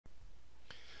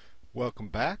Welcome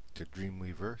back to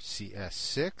Dreamweaver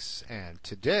CS6, and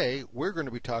today we're going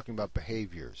to be talking about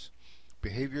behaviors.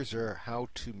 Behaviors are how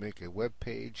to make a web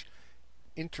page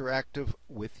interactive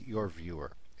with your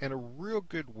viewer. And a real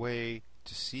good way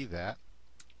to see that,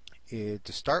 to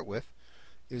start with,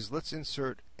 is let's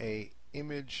insert a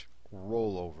image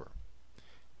rollover.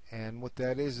 And what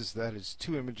that is that it's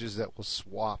two images that will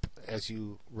swap as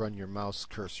you run your mouse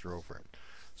cursor over it.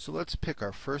 So let's pick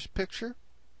our first picture.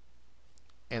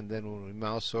 And then when we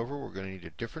mouse over, we're going to need a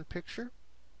different picture.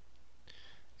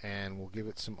 And we'll give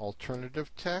it some alternative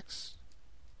text.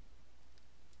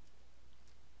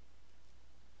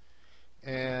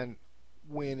 And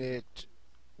when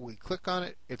we click on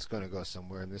it, it's going to go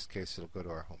somewhere. In this case, it'll go to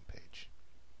our home page.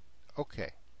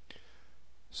 Okay.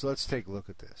 So let's take a look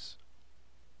at this.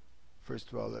 First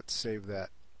of all, let's save that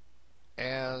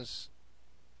as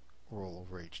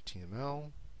rollover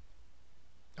HTML.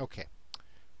 Okay.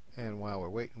 And while we're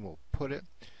waiting, we'll put it.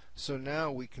 So now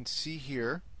we can see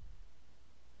here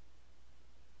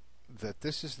that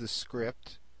this is the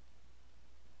script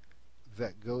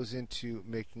that goes into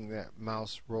making that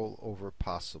mouse rollover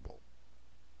possible.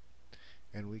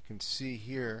 And we can see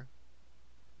here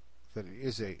that it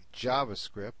is a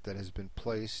JavaScript that has been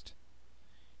placed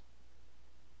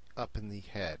up in the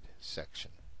head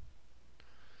section.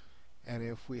 And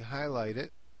if we highlight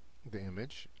it, the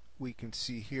image, we can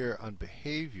see here on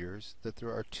behaviors that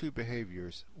there are two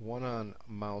behaviors, one on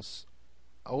mouse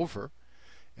over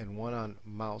and one on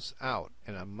mouse out.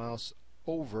 And on mouse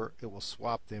over, it will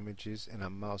swap the images, and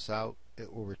on mouse out,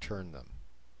 it will return them.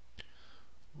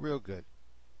 Real good.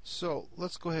 So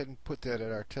let's go ahead and put that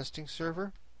at our testing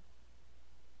server.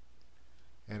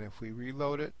 And if we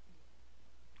reload it,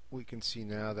 we can see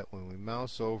now that when we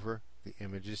mouse over, the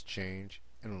images change,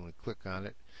 and when we click on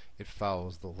it, it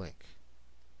follows the link.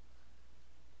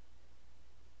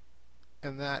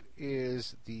 And that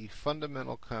is the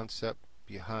fundamental concept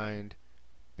behind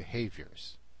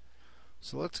behaviors.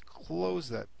 So let's close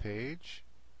that page,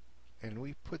 and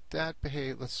we put that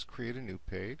behavior. Let's create a new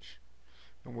page,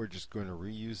 and we're just going to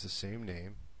reuse the same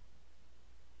name.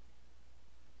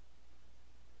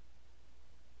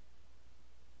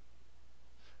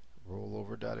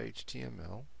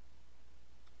 Rollover.html.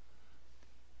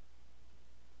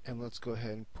 And let's go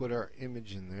ahead and put our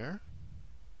image in there.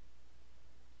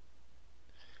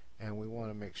 And we want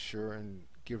to make sure and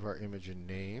give our image a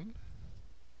name.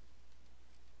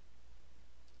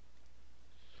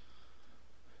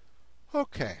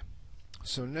 Okay,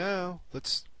 so now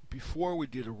before we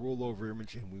did a rollover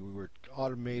image, and we were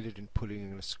automated in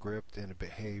putting in a script and a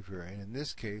behavior, and in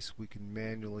this case we can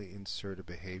manually insert a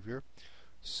behavior.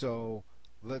 So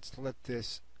let's let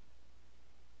this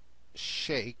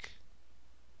shake.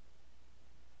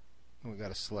 We got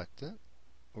to select it.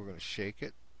 We're going to shake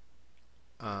it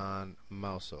on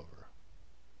mouse over.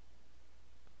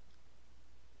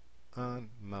 On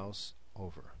mouse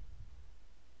over.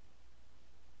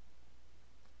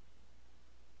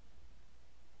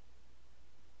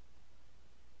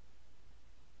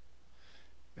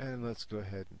 And let's go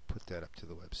ahead and put that up to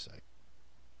the website.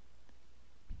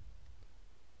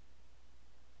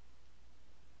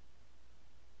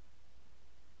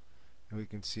 And we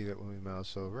can see that when we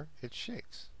mouse over, it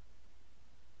shakes.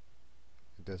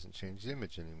 It doesn't change the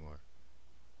image anymore.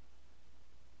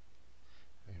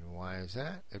 And why is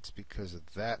that? It's because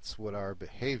that's what our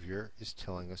behavior is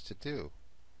telling us to do.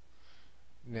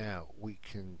 Now, we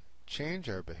can change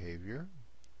our behavior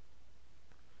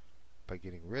by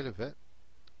getting rid of it,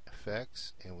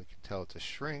 effects, and we can tell it to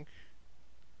shrink.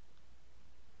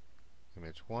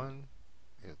 Image 1,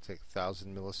 it'll take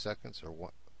 1,000 milliseconds or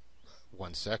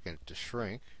 1 second to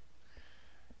shrink.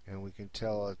 And we can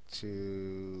tell it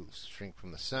to shrink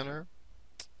from the center,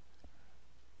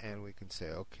 and we can say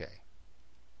OK,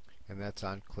 and that's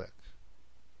on click.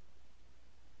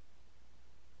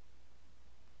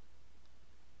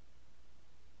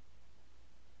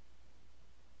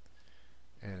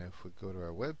 And if we go to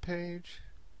our web page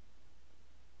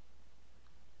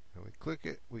and we click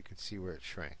it, we can see where it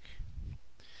shrank.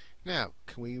 Now,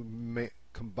 can we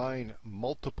combine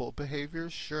multiple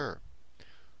behaviors? Sure.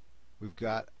 We've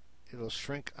got, it'll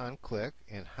shrink on click,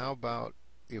 and how about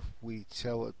if we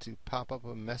tell it to pop up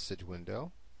a message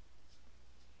window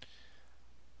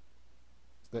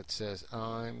that says,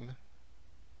 I'm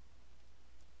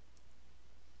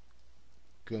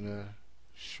gonna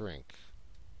shrink.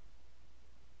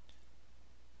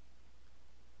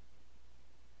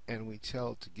 And we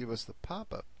tell it to give us the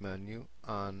pop-up menu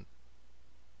on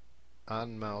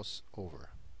mouse over.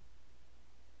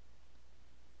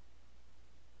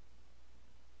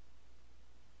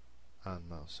 On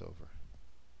mouse over.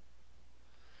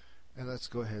 let's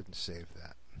go ahead and save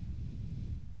that.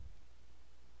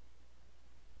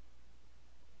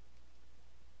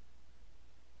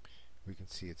 We can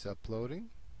see it's uploading.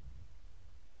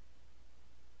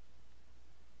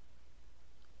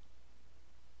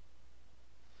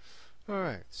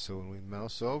 Alright, so when we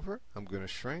mouse over, I'm going to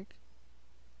shrink.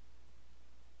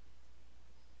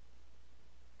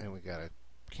 And we got to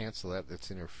cancel that's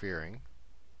interfering.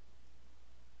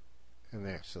 And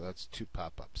there, so that's 2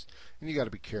 pop-ups. And you got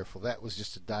to be careful. That was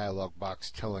just a dialog box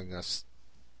telling us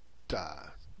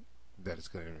that it's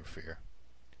going to interfere.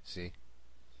 See?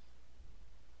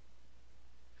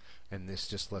 And this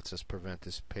just lets us prevent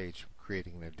this page from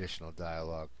creating an additional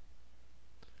dialog.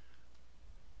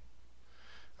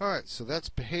 Alright, so that's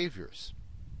behaviors.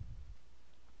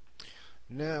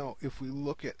 Now, if we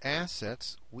look at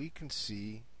assets, we can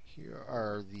see here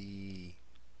are the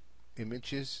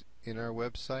images in our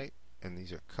website, and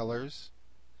these are colors.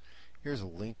 Here's a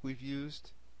link we've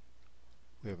used.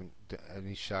 We haven't done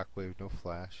any shockwave, no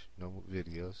flash, no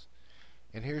videos.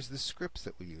 And here's the scripts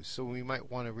that we use, so we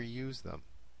might want to reuse them.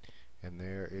 And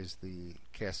there is the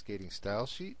cascading style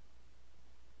sheet.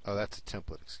 Oh, that's a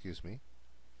template, excuse me.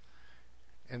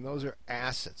 And those are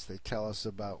assets. They tell us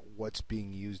about what's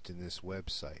being used in this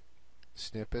website.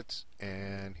 Snippets,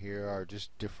 and here are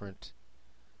just different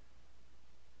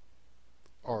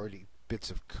already bits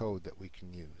of code that we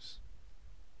can use.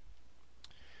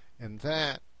 And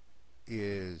that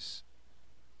is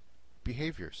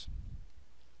behaviors.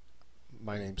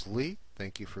 My name's Lee.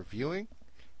 Thank you for viewing.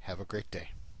 Have a great day.